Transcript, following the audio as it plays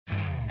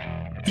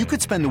You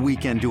could spend the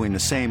weekend doing the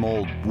same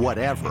old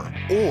whatever,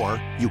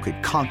 or you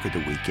could conquer the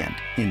weekend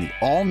in the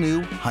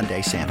all-new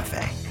Hyundai Santa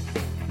Fe.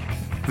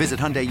 Visit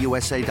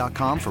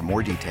HyundaiUSA.com for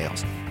more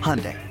details.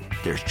 Hyundai,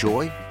 there's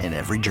joy in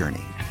every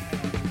journey.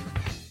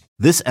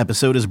 This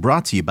episode is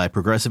brought to you by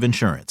Progressive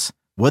Insurance.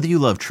 Whether you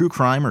love true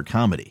crime or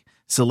comedy,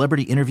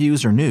 celebrity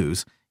interviews or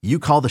news, you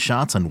call the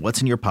shots on what's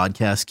in your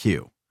podcast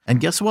queue. And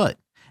guess what?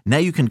 Now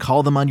you can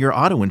call them on your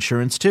auto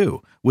insurance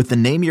too with the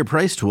Name Your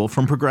Price tool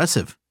from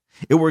Progressive.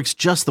 It works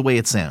just the way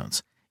it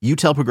sounds. You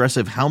tell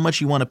Progressive how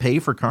much you want to pay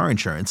for car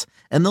insurance,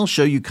 and they'll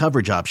show you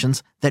coverage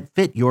options that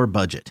fit your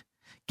budget.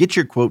 Get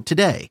your quote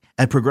today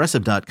at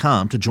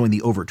Progressive.com to join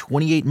the over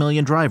 28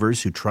 million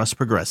drivers who trust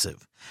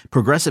Progressive.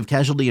 Progressive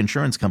Casualty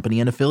Insurance Company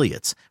and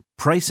Affiliates.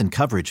 Price and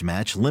coverage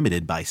match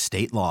limited by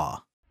state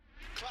law.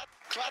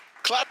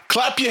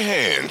 Clap your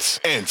hands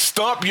and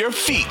stomp your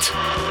feet.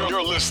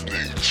 You're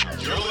listening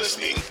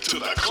to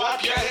the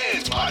Clap Your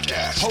Hands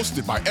podcast,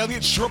 hosted by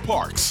Elliot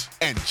Shore-Parks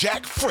and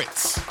Jack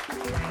Fritz.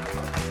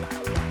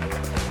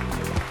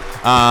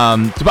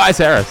 Tobias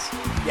Harris.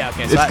 Yeah,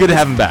 okay. It's good to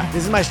have him back.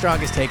 This is my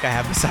strongest take I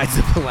have besides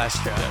the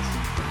Palestra.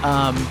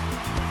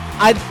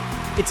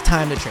 It's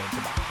time to trade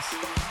Tobias.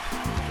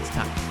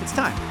 It's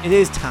time. It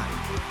is time.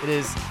 It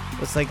is.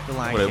 What's like the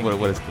line?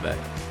 What is today?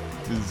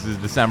 This is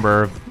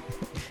December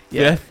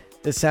 5th?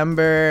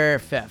 December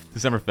 5th.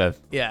 December 5th.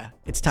 Yeah,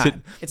 it's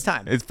time. It's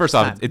time. First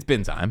off, it's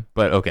been time,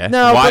 but okay.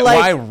 No,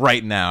 why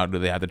right now do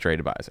they have to trade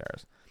Tobias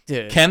Harris?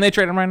 Dude. Can they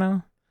trade him right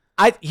now?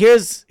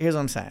 Here's what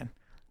I'm saying.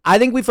 I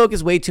think we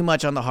focus way too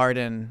much on the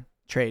Harden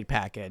trade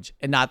package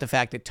and not the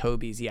fact that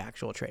Toby's the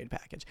actual trade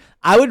package.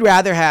 I would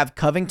rather have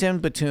Covington,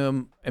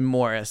 Batum, and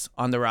Morris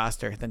on the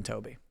roster than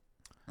Toby.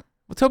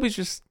 Well, Toby's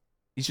just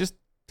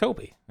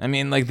Toby. I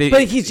mean, like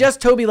but he's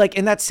just Toby. Like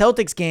in that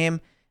Celtics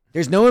game,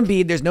 there's no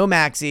Embiid, there's no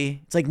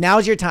Maxey. It's like,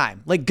 now's your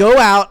time. Like, go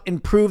out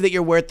and prove that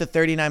you're worth the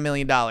 $39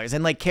 million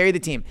and like carry the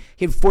team.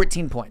 He had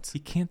 14 points. He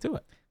can't do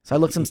it. So I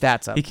looked some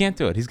stats up. He can't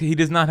do it. He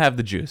does not have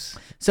the juice.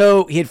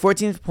 So he had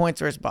 14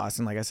 points versus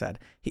Boston, like I said.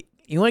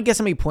 You want to guess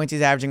how many points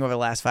he's averaging over the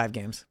last 5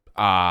 games?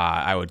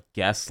 I would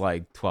guess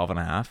like 12 and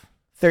a half.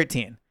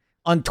 13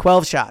 on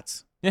 12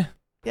 shots. Yeah.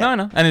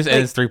 No. And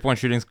his three-point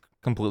shooting's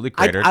completely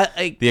cratered.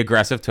 The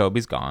aggressive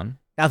Toby's gone.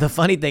 Now, the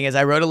funny thing is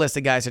I wrote a list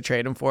of guys to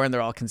trade him for, and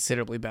they're all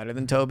considerably better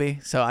than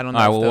Toby. So I don't know.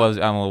 All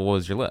right, what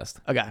was your list?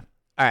 Okay.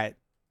 All right.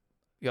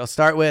 You'll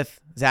start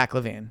with Zach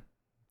LaVine.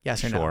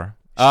 Yes or no? Sure.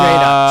 Straight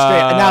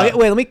up. Now,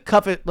 wait,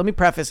 let me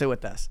preface it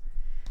with this.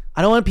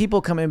 I don't want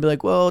people come in and be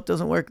like, well, it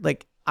doesn't work.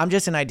 Like, I'm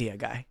just an idea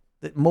guy.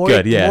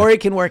 Morey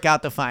can work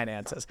out the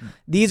finances.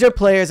 These are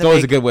players that it's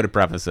always a good way to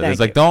preface it. It's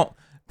like, don't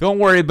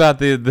worry about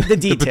the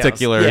details. The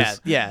particulars.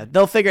 Yeah.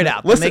 They'll figure it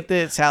out. They'll make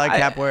the salary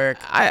cap work.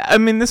 I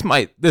mean, this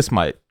might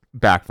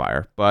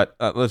backfire, but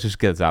let's just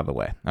get this out of the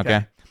way,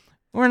 okay?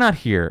 We're not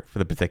here for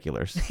the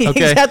particulars,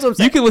 okay? That's what I'm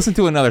saying. You can listen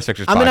to another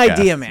Sixers podcast. I'm an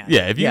idea man.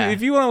 Yeah,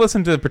 if you want to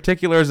listen to the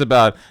particulars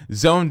about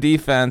zone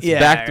defense,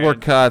 backdoor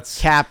cuts,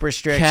 cap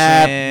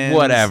restrictions,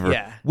 whatever.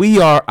 Yeah. We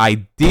are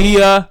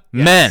idea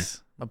men.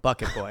 I'm a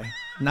bucket boy.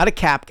 I'm not a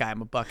cap guy.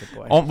 I'm a bucket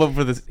boy. Oh, but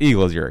for the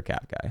Eagles, you're a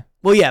cap guy.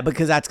 Well, yeah,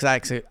 because I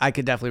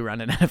could definitely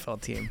run an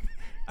NFL team.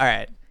 All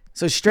right.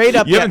 So straight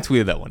up. You haven't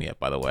tweeted that one yet,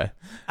 by the way.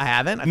 I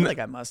haven't? I feel like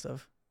I must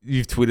have.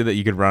 You've tweeted that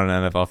you could run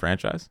an NFL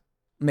franchise?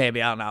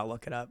 Maybe. I don't know. I'll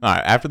look it up. All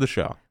right. After the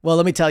show. Well,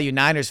 let me tell you,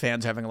 Niners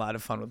fans are having a lot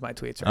of fun with my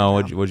tweets right now.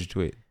 What'd you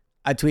tweet?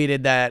 I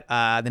tweeted that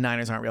the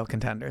Niners aren't real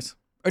contenders.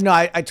 Or no,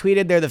 I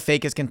tweeted they're the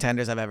fakest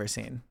contenders I've ever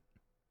seen.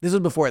 This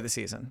was before the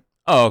season.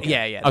 Oh,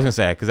 okay. Yeah. I was going to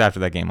say, because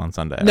after that game on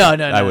Sunday. No.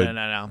 They're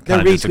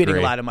retweeting disagree.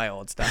 a lot of my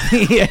old stuff.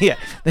 Yeah.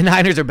 The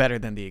Niners are better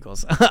than the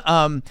Eagles.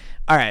 All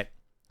right.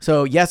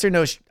 So yes or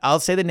no, I'll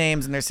say the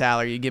names and their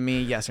salary. You give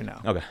me yes or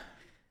no. Okay.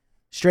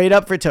 Straight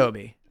up for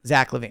Toby,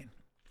 Zach LaVine.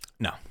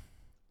 No.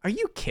 Are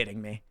you kidding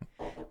me?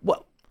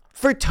 What?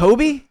 For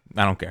Toby?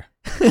 I don't care.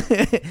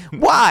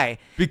 Why?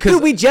 Because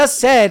dude, we just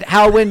said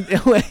how when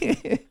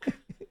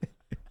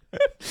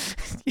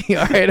you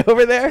all right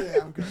over there?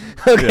 Yeah, I'm good.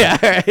 Okay, yeah.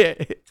 All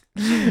right.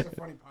 It's a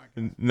funny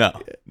podcast. No.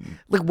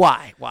 Like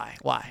why?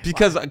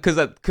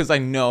 Because I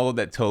know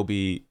that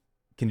Toby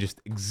can just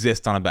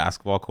exist on a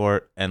basketball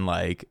court and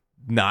like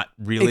not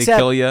really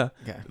kill you.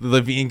 Okay.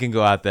 LaVine can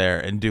go out there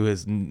and do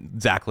his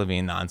Zach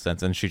LaVine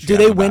nonsense and shoot you. Do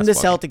they win the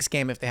Celtics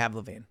game if they have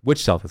LaVine?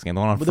 Which Celtics game?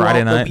 The one on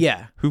Friday night?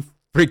 Yeah. Who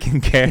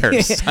freaking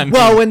cares? I mean,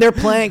 well, when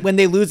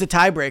they lose the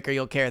tiebreaker,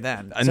 you'll care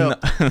then. So.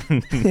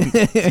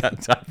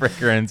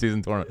 Tiebreaker in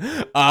season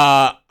tournament.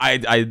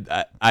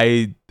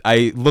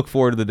 I look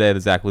forward to the day that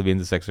Zach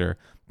LaVine's a Sixer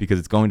because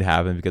it's going to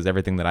happen. Because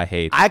everything that I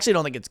hate. I actually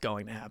don't think it's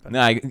going to happen.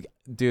 No,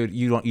 dude,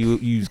 you don't.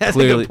 You That's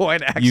clearly. a good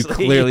point, actually. You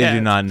clearly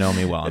do not know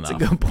me well enough.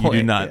 That's a good point.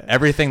 You do not. Yeah.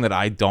 Everything that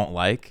I don't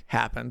like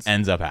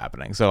ends up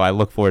happening. So I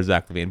look forward to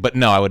Zach LaVine. But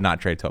no, I would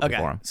not trade Toby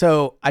for him.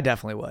 So I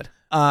definitely would.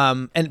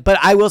 But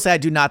I will say I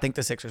do not think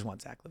the Sixers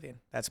want Zach LaVine.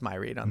 That's my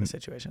read on the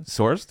situation.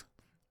 Sourced?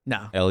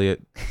 No.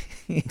 Elliot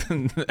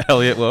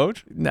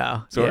Woj?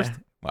 No. Sourced? Yeah.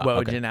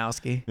 Wow,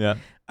 Wojnarowski. Yeah.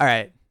 All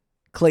right.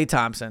 Klay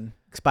Thompson,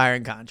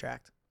 expiring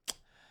contract.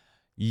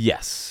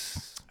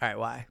 Yes. All right.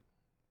 Why?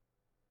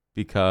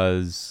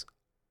 because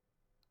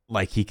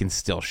like he can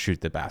still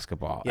shoot the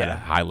basketball at a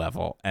high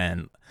level.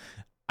 And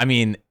I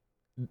mean,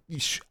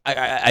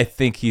 I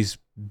think he's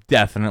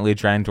definitely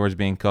trending towards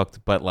being cooked,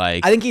 but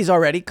like I think he's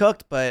already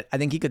cooked, but I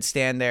think he could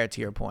stand there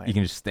to your point. he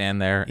can just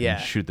stand there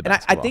and shoot the and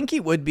basketball. I think he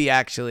would be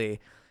actually.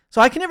 So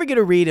I can never get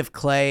a read if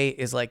Clay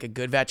is like a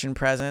good veteran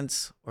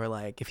presence or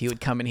like if he would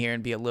come in here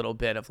and be a little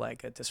bit of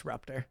like a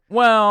disruptor.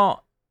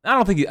 Well, I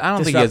don't think he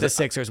has the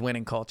Sixers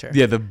winning culture.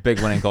 Yeah, the big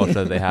winning culture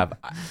that they have.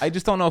 I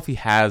just don't know if he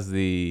has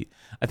the.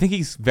 I think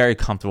he's very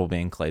comfortable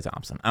being Klay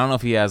Thompson. I don't know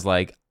if he has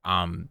like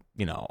I'm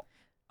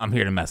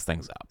here to mess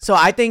things up. So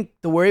I think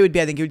the worry would be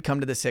I think he would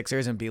come to the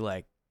Sixers and be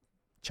like,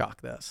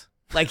 chalk this.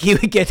 Like he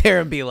would get there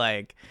and be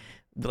like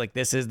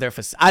this is their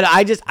facility.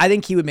 I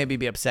think he would maybe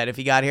be upset if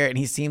he got here, and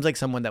he seems like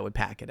someone that would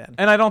pack it in.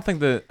 And I think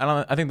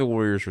the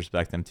Warriors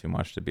respect him too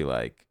much to be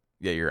like,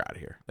 yeah, you're out of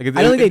here. Like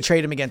I don't think they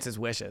trade him against his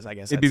wishes. I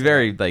guess it'd be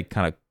very like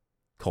kind of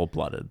cold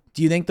blooded.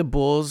 Do you think the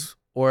Bulls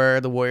or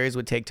the Warriors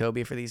would take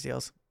Toby for these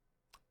deals?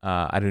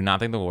 I do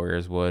not think the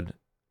Warriors would.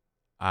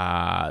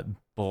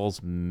 Bulls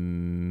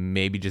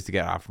maybe just to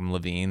get off from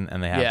Levine,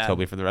 and they have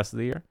Toby for the rest of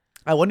the year.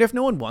 I wonder if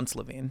no one wants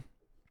Levine.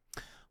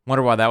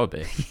 Wonder why that would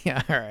be.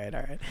 Yeah, all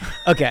right.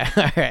 Okay,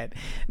 all right.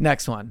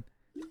 Next one.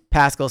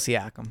 Pascal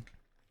Siakam.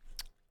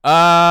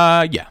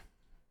 Yeah.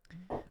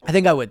 I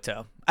think I would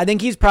too. I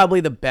think he's probably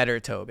the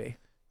better Toby.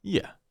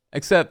 Yeah.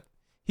 Except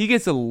he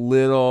gets a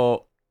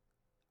little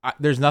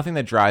there's nothing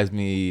that drives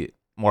me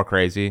more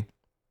crazy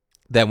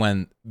than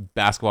when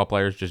basketball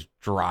players just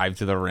drive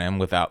to the rim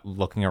without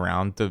looking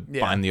around to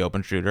find the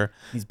open shooter.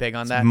 He's big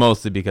on that.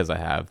 Mostly because I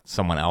have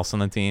someone else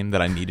on the team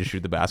that I need to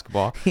shoot the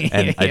basketball,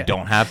 and I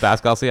don't have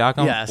Pascal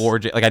Siakam. Yes. Or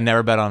like I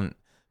never bet on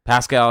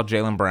Pascal,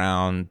 Jaylen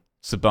Brown,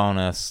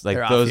 Sabonis. Like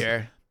they're those. Off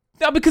here.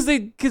 No, because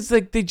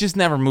they just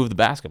never move the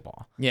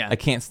basketball. Yeah, I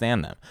can't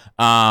stand them.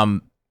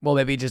 Well,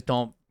 maybe just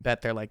don't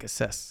bet their like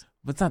assists.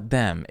 But it's not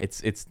them.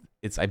 It's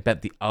I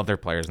bet the other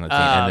players on the team,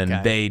 and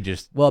then they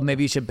just. Well,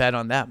 maybe you should bet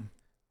on them.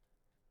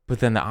 But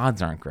then the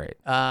odds aren't great.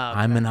 Okay.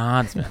 I'm an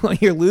oddsman. Well,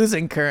 you're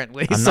losing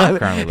currently. I'm not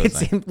currently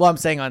losing. I'm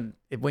saying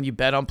when you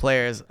bet on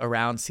players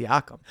around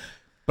Siakam.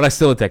 But I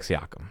still would take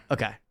Siakam.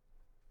 Okay.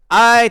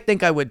 I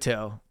think I would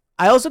too.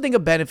 I also think a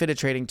benefit of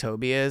trading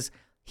Toby is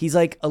he's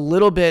like a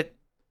little bit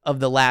of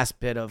the last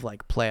bit of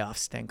like playoff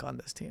stink on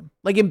this team.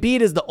 Like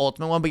Embiid is the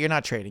ultimate one, but you're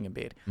not trading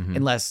Embiid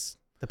unless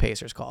the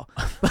Pacers call.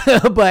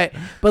 but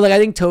like I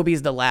think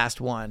Toby's the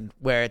last one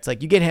where it's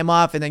like you get him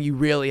off and then you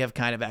really have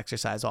kind of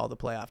exercised all the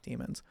playoff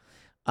demons.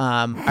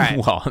 All right.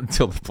 Well,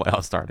 until the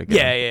playoffs start again.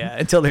 Yeah.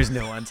 Until there's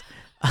new ones.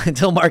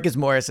 Until Marcus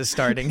Morris is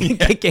starting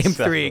game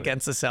 3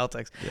 against the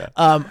Celtics. Yeah.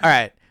 All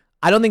right.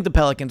 I don't think the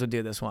Pelicans would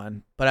do this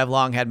one, but I've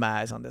long had my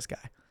eyes on this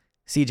guy,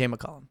 CJ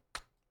McCollum.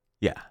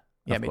 Yeah.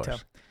 Yeah, me too. Yeah.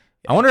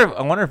 I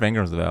wonder if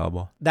Ingram's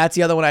available. That's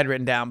the other one I'd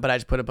written down, but I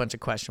just put a bunch of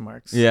question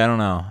marks. Yeah, I don't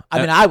know.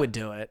 I mean, I would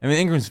do it. I mean,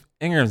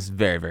 Ingram's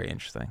very, very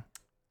interesting.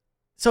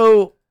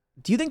 So,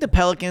 do you think the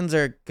Pelicans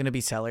are going to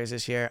be sellers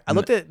this year? I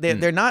looked at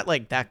they're not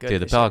like that good.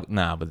 Dude, the Pelicans,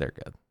 no, but they're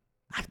good.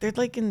 They're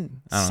like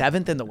in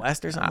 7th in the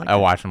West or something. I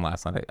watched them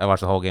last night. I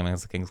watched the whole game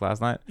against the Kings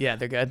last night. Yeah,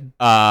 they're good.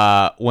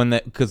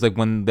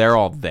 When they're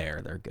all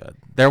there, they're good.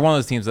 They're one of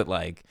those teams that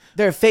like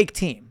they're a fake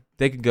team.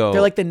 They could go.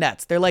 They're like the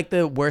Nets. They're like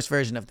the worst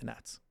version of the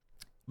Nets.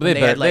 But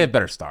they have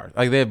better stars.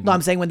 Like they have. No,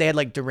 I'm saying when they had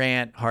like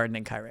Durant, Harden,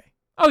 and Kyrie.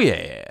 Oh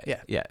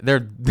yeah. Their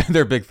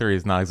big three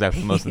is not exactly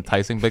the most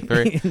enticing big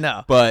three.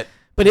 No, but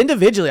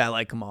individually, I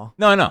like them all.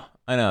 No,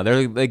 I know.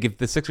 They're like if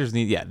the Sixers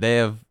need, they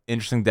have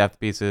interesting depth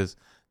pieces.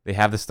 They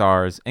have the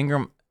stars.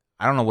 Ingram,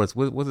 I don't know what's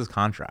his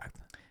contract.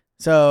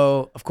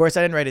 So of course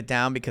I didn't write it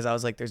down because I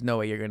was like, "There's no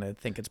way you're gonna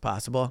think it's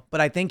possible."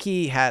 But I think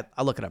he had.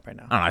 I'll look it up right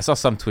now. I don't know. I saw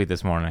some tweet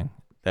this morning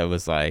that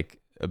was like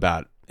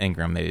about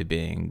Ingram maybe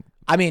being.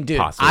 I mean,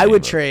 dude, I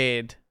would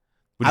trade.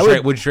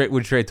 Would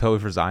you trade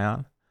Toby for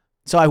Zion?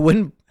 So I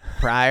wouldn't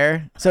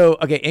prior. So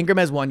okay, Ingram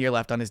has 1 year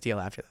left on his deal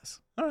after this.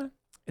 All right.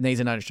 And then he's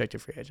an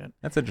unrestricted free agent.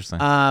 That's interesting.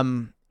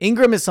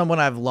 Ingram is someone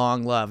I've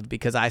long loved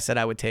because I said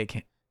I would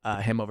take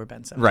him over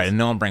Ben Simmons. Right, and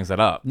no one brings that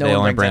up. They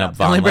only bring up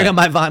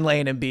my Von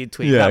Lane and Embiid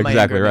tweet. Yeah, not my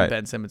exactly Ingram right. And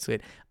Ben Simmons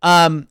tweet.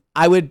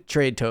 I would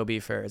trade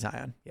Toby for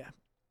Zion. Yeah.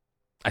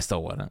 I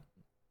still wouldn't.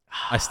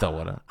 I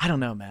don't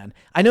know, man.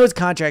 I know his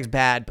contract's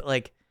bad, but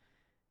like,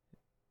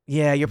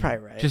 yeah, you're probably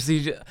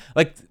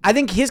right. I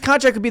think his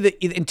contract could be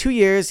in 2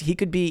 years, he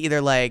could be either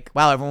like,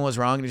 wow, everyone was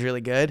wrong and he's really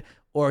good,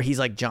 or he's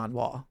like John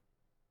Wall,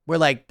 where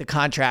like the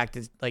contract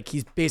is like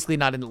he's basically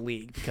not in the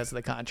league because of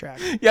the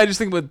contract. Yeah, I just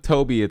think with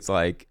Toby, it's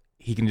like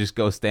he can just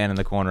go stand in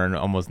the corner and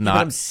almost not.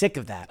 But I'm sick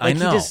of that. Like,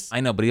 I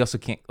know, but he also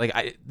can't.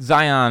 Like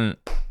Zion,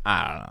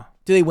 I don't know.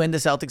 Do they win the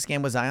Celtics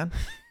game with Zion?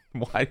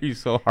 Why are you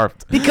so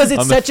harped? Because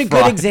it's such a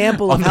good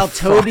example of how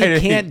Toby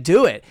can't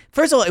do it.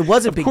 First of all, it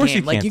was a big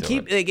game. Like you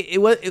keep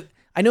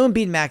I know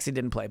Embiid and Maxey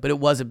didn't play, but it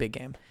was a big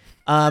game.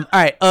 All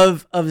right,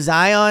 of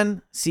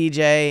Zion,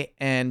 CJ,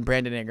 and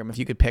Brandon Ingram, if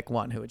you could pick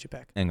one, who would you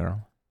pick?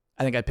 Ingram.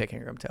 I think I'd pick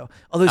Ingram too.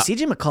 Although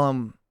CJ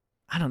McCollum,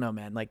 I don't know,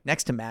 man. Like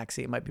next to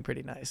Maxey, it might be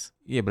pretty nice.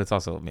 Yeah, but it's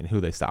also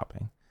who they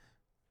stopping.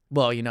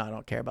 Well, I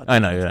don't care about. I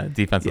know. Yeah,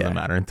 defense doesn't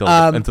matter until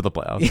the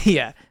playoffs.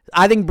 Yeah,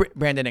 I think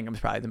Brandon Ingram's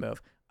probably the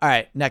move. All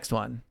right, next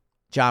one,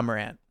 John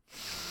Morant.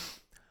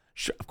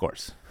 Sure, of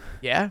course.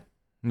 Yeah.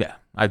 Yeah,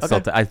 I'd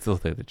still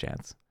take the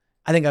chance.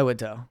 I think I would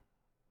too,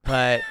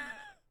 but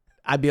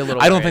I'd be a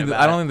little. I don't think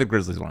the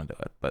Grizzlies want to do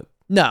it, but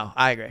no,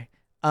 I agree.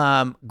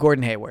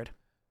 Gordon Hayward.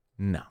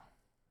 No.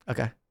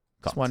 Okay.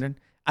 Just wondering.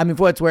 I mean,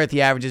 for what it's worth,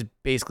 he averages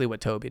basically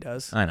what Toby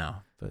does. I know,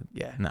 but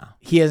yeah, no.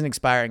 He has an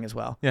expiring as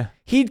well. Yeah.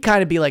 He'd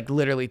kind of be like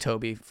literally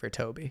Toby for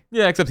Toby.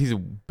 Yeah, except he's a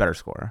better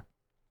scorer.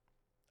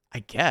 I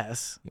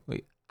guess.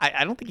 Wait.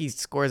 I don't think he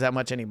scores that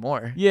much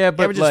anymore. Yeah,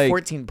 but he averages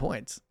 14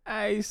 points.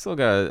 I still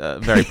got a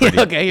very pretty.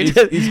 Okay,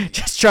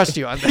 just trust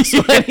you on this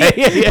one.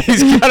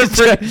 He's got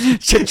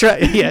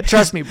a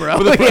trust me, bro.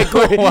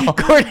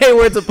 Gordon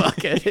Hayward's a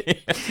bucket.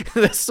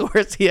 The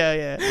source,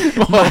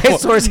 my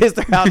sources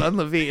are out on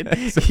Levine.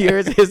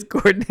 Here's his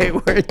Gordon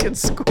Hayward can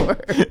score.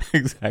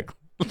 Exactly.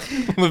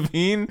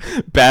 Levine,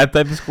 bad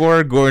type of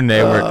scorer. Gordon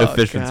Hayward,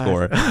 efficient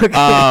scorer.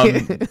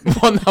 Okay.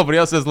 Well, no, but he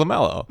also has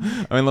LaMelo.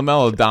 I mean,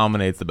 LaMelo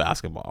dominates the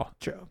basketball.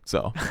 True.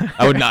 So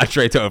I would not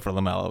trade Toby for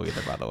LaMelo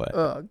either, by the way.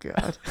 Oh,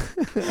 God.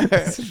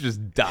 This is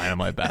just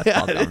dynamite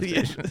basketball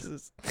conversation. Yeah,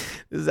 this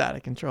is out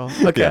of control.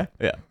 Okay.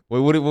 Yeah.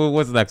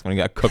 What's the next one?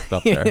 You got cooked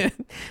up there.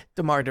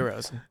 DeMar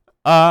DeRozan.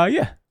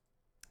 Yeah.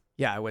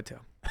 Yeah, I would too.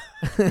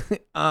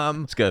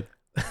 It's good.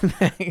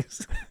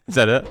 Thanks. Is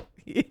that it?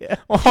 Yeah.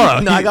 Well, hold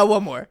on. No, I got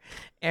one more.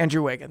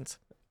 Andrew Wiggins.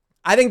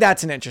 I think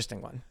that's an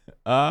interesting one.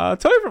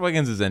 Toby for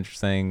Wiggins is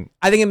interesting.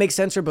 I think it makes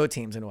sense for both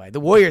teams in a way.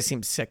 The Warriors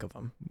seem sick of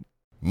him.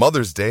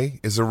 Mother's Day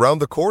is around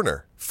the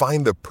corner.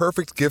 Find the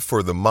perfect gift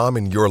for the mom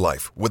in your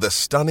life with a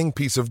stunning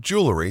piece of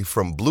jewelry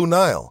from Blue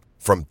Nile.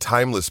 From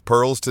timeless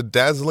pearls to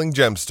dazzling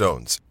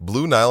gemstones,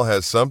 Blue Nile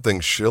has something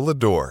she'll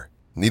adore.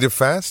 Need it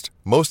fast?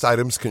 Most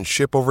items can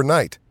ship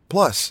overnight.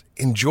 Plus,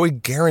 enjoy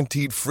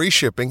guaranteed free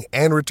shipping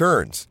and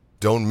returns.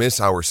 Don't miss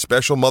our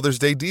special Mother's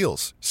Day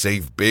deals.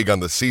 Save big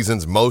on the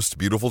season's most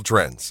beautiful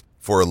trends.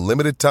 For a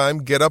limited time,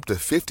 get up to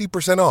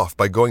 50% off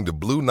by going to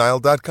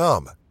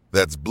BlueNile.com.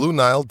 That's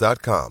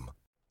BlueNile.com.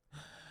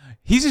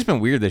 He's just been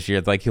weird this year.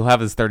 It's like he'll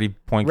have his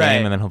 30-point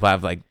game, and then he'll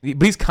have but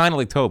he's kind of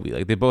like Toby.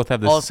 Like they both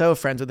have this. Also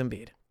friends with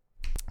Embiid.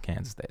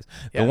 Kansas days.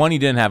 Yeah. The one you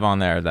didn't have on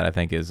there that I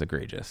think is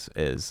egregious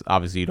is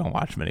obviously you don't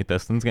watch many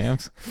Pistons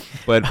games,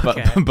 but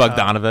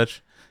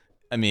Bogdanovich.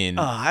 I mean,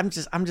 I'm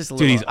just a little.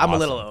 Dude, I'm a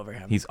little over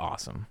him. He's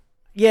awesome.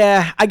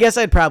 Yeah, I guess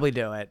I'd probably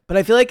do it, but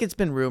I feel like it's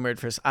been rumored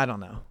for. I don't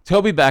know.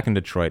 Toby back in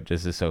Detroit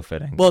just is so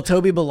fitting. Well,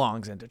 Toby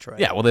belongs in Detroit.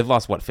 Yeah, well they've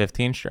lost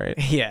 15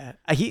 straight. Yeah,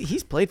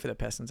 he's played for the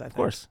Pistons. I think. Of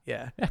course.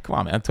 Yeah. Yeah, come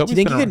on, man. Toby's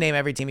do you think you could name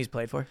every team he's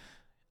played for?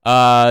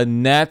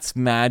 Nets,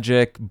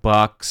 Magic,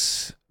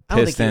 Bucks, Pistons. I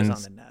don't think he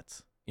was on the Nets.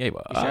 Yeah, he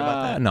was. You sure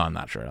about that? No, I'm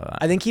not sure about that.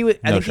 I think he would.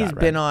 I think he's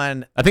been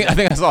on. I think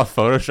I saw a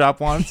Photoshop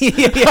once. Yeah.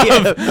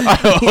 I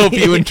hope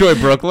you enjoy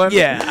Brooklyn.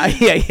 Yeah.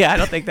 I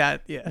don't think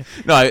that. Yeah.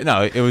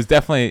 No, it was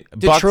definitely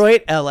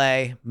Detroit,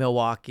 L.A.,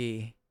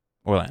 Milwaukee,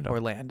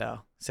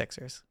 Orlando,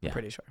 Sixers. Yeah. I'm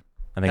pretty sure.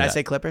 Did I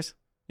say Clippers?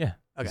 Yeah.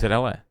 Okay. You said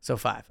L.A. So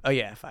 5. Oh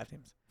yeah, 5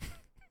 teams.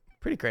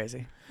 Pretty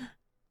crazy.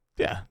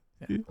 Yeah.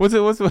 What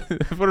a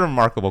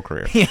remarkable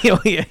career.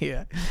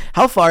 Yeah.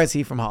 How far is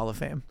he from Hall of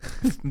Fame?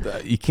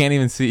 You can't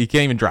even see. You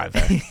can't even drive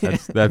there.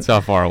 That's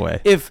how far away.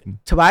 If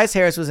Tobias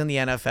Harris was in the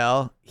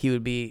NFL, he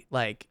would be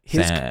like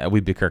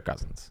we'd be Kirk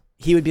Cousins.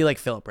 He would be like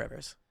Phillip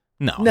Rivers.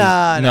 No.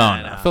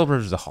 Phillip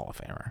Rivers is a Hall of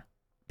Famer.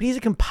 But he's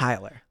a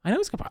compiler. I know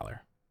he's a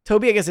compiler.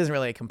 Toby, I guess, isn't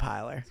really a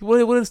compiler. What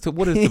is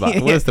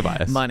Tobias? What is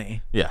Tobias?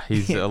 Money. Yeah,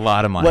 he's a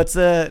lot of money. What's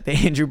the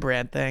Andrew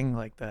Brandt thing?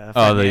 Like the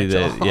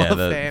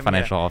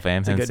financial Hall of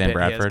Fame. and Sam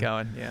Bradford.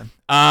 Going, yeah.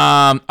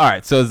 All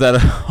right. So is that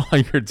all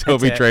your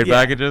Toby trade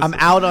packages? I'm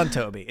out on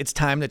Toby. It's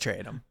time to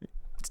trade him.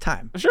 It's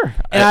time. Sure.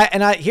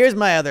 And I here's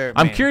my other.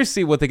 I'm curious to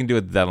see what they can do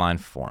at the deadline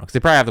for him because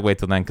they probably have to wait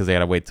till then because they got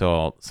to wait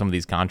till some of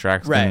these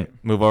contracts can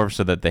move over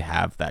so that they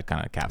have that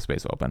kind of cap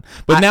space open.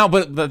 But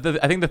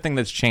I think the thing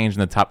that's changed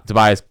in the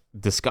Tobias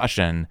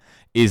discussion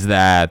is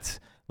that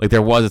like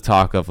there was a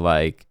talk of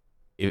like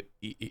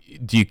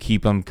do you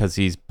keep him because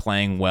he's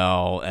playing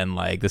well and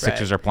like the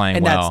Sixers are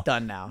playing well, and that's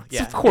done now.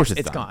 Yeah, of course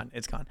it's done.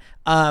 It's gone.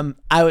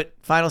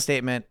 Final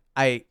statement,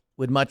 I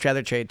would much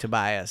rather trade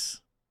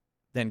Tobias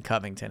than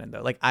Covington, and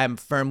though like I'm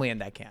firmly in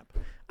that camp.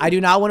 I do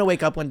not want to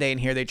wake up one day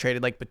and hear they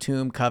traded like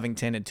Batum,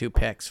 Covington, and 2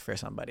 picks for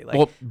somebody.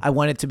 Like I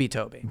want it to be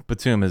Toby.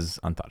 Batum is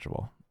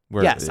untouchable.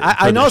 Yes,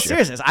 I know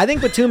seriousness. I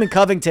think Batum and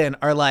Covington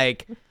are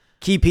like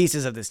key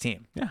pieces of this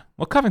team. Yeah.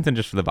 Well, Covington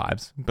just for the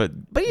vibes, but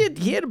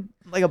he had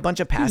like a bunch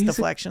of pass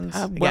deflections.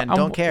 Again,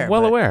 don't care.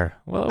 Well aware.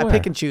 I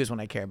pick and choose when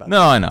I care about.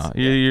 No, I know.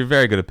 You're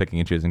very good at picking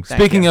and choosing.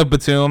 Speaking of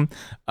Batum,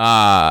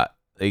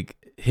 like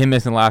him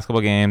missing the last couple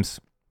of games,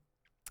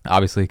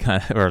 obviously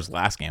or his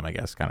last game, I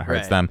guess, kind of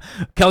hurts them.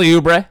 Kelly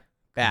Oubre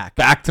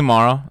back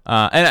tomorrow,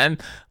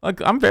 and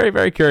look, I'm very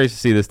very curious to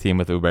see this team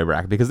with Oubre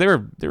back because they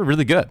were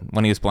really good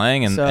when he was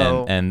playing,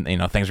 and you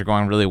know things are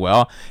going really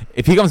well.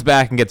 If he comes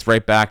back and gets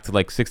right back to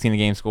like 16 a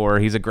game scorer,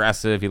 he's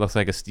aggressive. He looks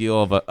like a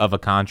steal of a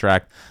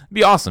contract. It'd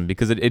be awesome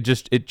because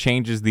it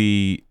changes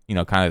the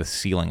kind of the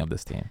ceiling of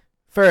this team.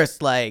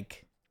 first,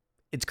 like,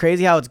 it's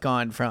crazy how it's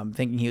gone from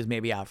thinking he was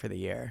maybe out for the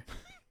year.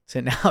 So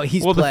now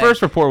he's Well, playing. the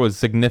first report was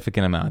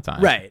significant amount of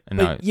time. Right. And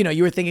But,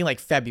 you were thinking like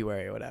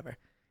February or whatever.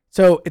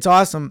 So it's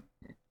awesome.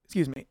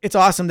 Excuse me. It's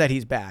awesome that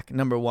he's back,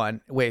 number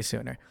one, way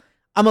sooner.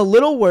 I'm a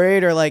little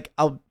worried, or like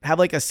I'll have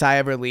like a sigh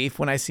of relief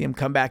when I see him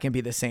come back and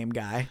be the same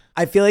guy.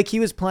 I feel like he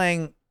was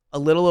playing a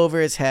little over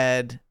his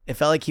head. It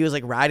felt like he was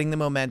like riding the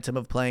momentum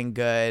of playing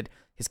good.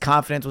 His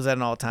confidence was at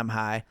an all-time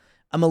high.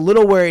 I'm a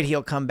little worried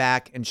he'll come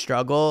back and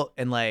struggle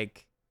and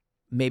like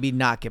maybe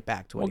not get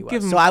back to what he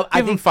was. So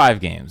I think 5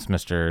 games,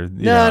 Mr.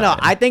 No.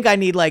 I think I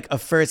need like a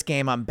first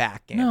game I'm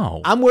back game.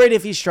 No. I'm worried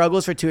if he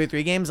struggles for 2 or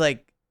 3 games,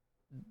 like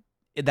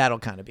that'll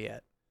kind of be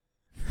it.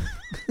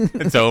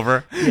 It's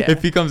over. Yeah.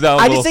 If he comes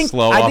out a little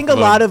slow. I think a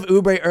lot of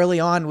Oubre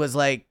early on was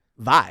like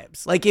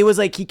vibes. Like it was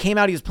like he came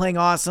out, he was playing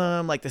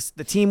awesome. Like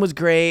the team was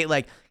great.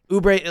 Like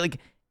Oubre, like,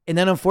 and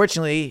then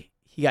unfortunately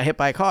he got hit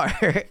by a car,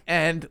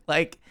 and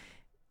like,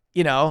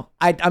 you know,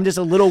 I'm just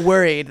a little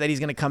worried that he's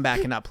gonna come back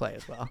and not play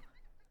as well.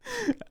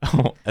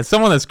 Oh, as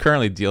someone that's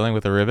currently dealing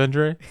with a rib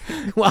injury,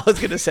 Well, I was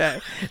gonna say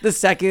the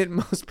second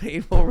most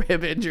painful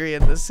rib injury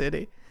in the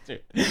city.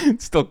 dude,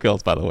 it still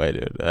kills. By the way,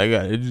 dude, I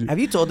got it. Have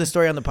you told this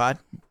story on the pod?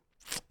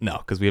 No,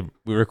 because we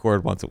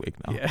record once a week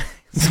now. Yeah.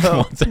 So,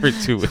 once every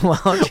 2 weeks.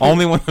 Well,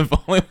 only when the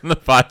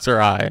vibes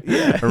are high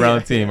around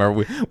the team are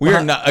we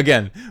are not,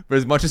 again, for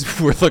as much as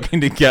we're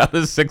looking to get out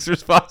of the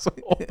Sixers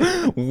foxhole,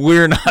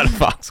 we're not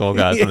foxhole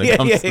guys when it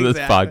comes to this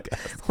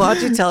podcast. Why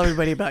don't you tell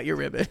everybody about your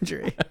rib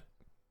injury?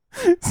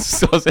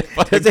 So does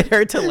it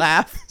hurt to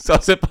laugh? So I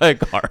was hit by a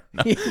car.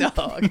 No.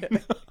 Okay.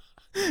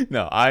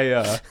 No,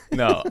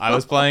 I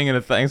was playing in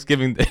a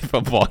Thanksgiving Day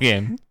football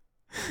game,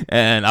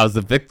 and I was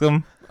the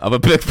victim of a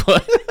big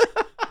play.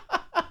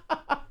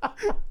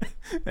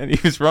 And he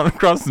was running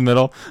across the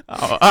middle.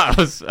 I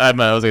was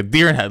like a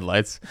deer in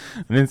headlights.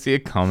 I didn't see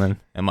it coming.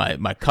 And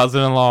my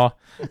cousin-in-law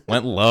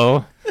went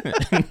low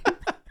and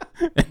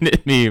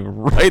hit me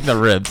right in the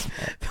ribs.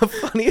 The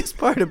funniest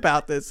part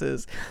about this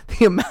is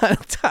the amount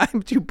of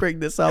times you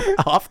bring this up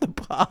off the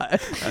pod.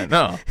 I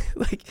know.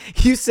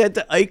 Like you said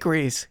to Ike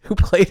Reese, who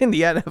played in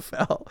the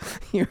NFL,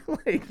 you're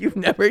like, you've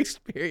never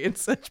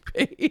experienced such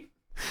pain.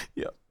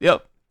 Yep.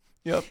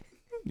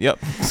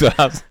 So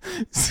I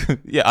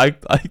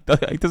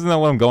doesn't know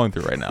what I'm going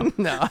through right now.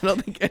 No, I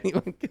don't think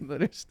anyone can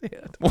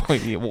understand.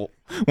 Well,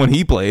 when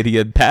he played, he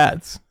had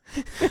pads.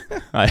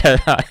 I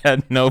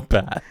had no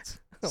pads.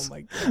 Oh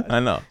my god. I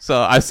know. So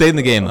I stayed in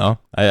the game though.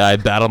 I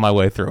battled my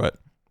way through it.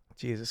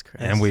 Jesus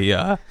Christ. And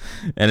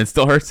and it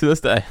still hurts to this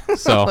day.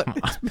 So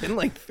it's been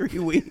like 3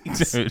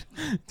 weeks.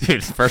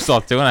 Dude, first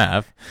off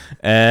 2.5,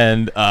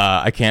 and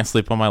I can't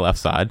sleep on my left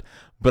side,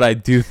 but I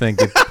do think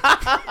it's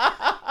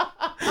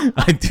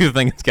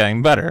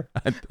getting better.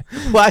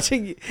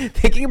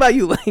 Thinking about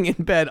you laying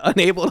in bed,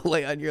 unable to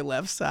lay on your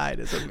left side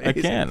is amazing. I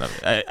can.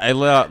 I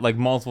lay out like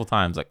multiple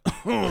times, like.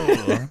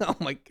 Oh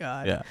my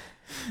god.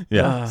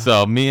 Yeah.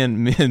 So me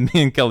and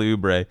Kelly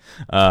Oubre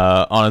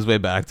on his way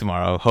back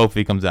tomorrow. Hope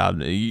he comes out.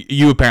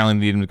 You apparently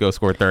need him to go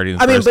score 30 in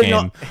the first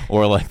game,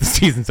 or like the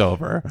season's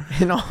over.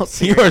 In all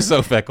seriousness, you are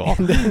so fickle.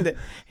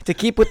 To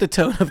keep with the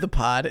tone of the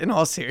pod, in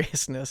all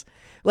seriousness,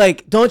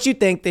 like, don't you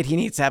think that he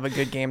needs to have a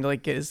good game to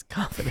like get his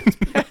confidence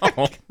back?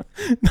 No,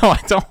 I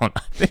don't.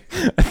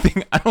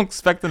 I don't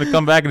expect him to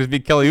come back and just be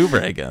Kelly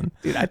Oubre again.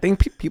 Dude, I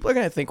think people are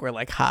gonna think we're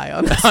like high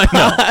on this. I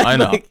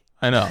know. Like,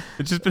 I know.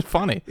 It's just been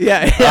funny.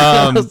 Yeah.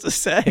 I was to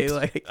say,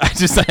 like, I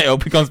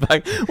hope he comes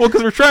back. Well,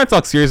 because we're trying to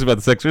talk serious about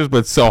the Sixers, but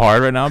it's so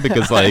hard right now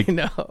because like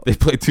they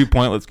play 2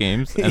 pointless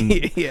games.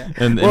 And, yeah.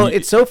 And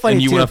it's so funny.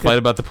 And you too, want to fight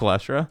about the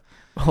Palestra?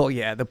 Oh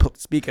yeah.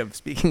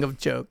 Speaking of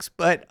jokes,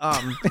 but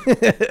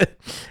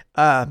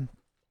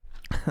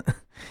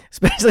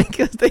especially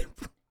because they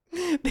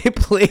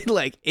played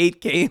like 8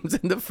 games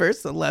in the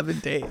first 11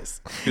 days.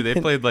 Dude, they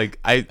played like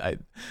I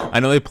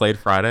know they played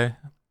Friday,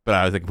 but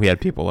I was like we had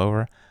people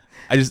over.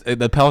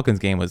 The Pelicans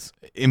game was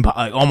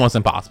almost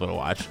impossible to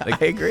watch. Like,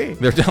 I agree.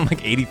 They're down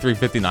like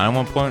 83-59 at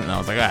one point, and I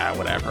was like,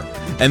 whatever.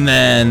 And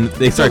then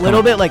they started a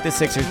little bit like the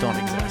Sixers don't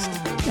exist.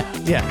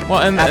 Yeah. Well,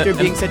 and after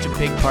being such a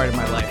big part of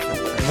my life.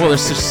 Well,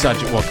 there's just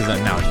because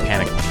now it's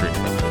panic street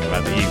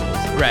about the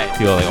Eagles. Right.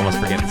 People like almost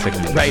forget the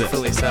Sixers.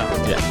 Rightfully so.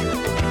 Yeah.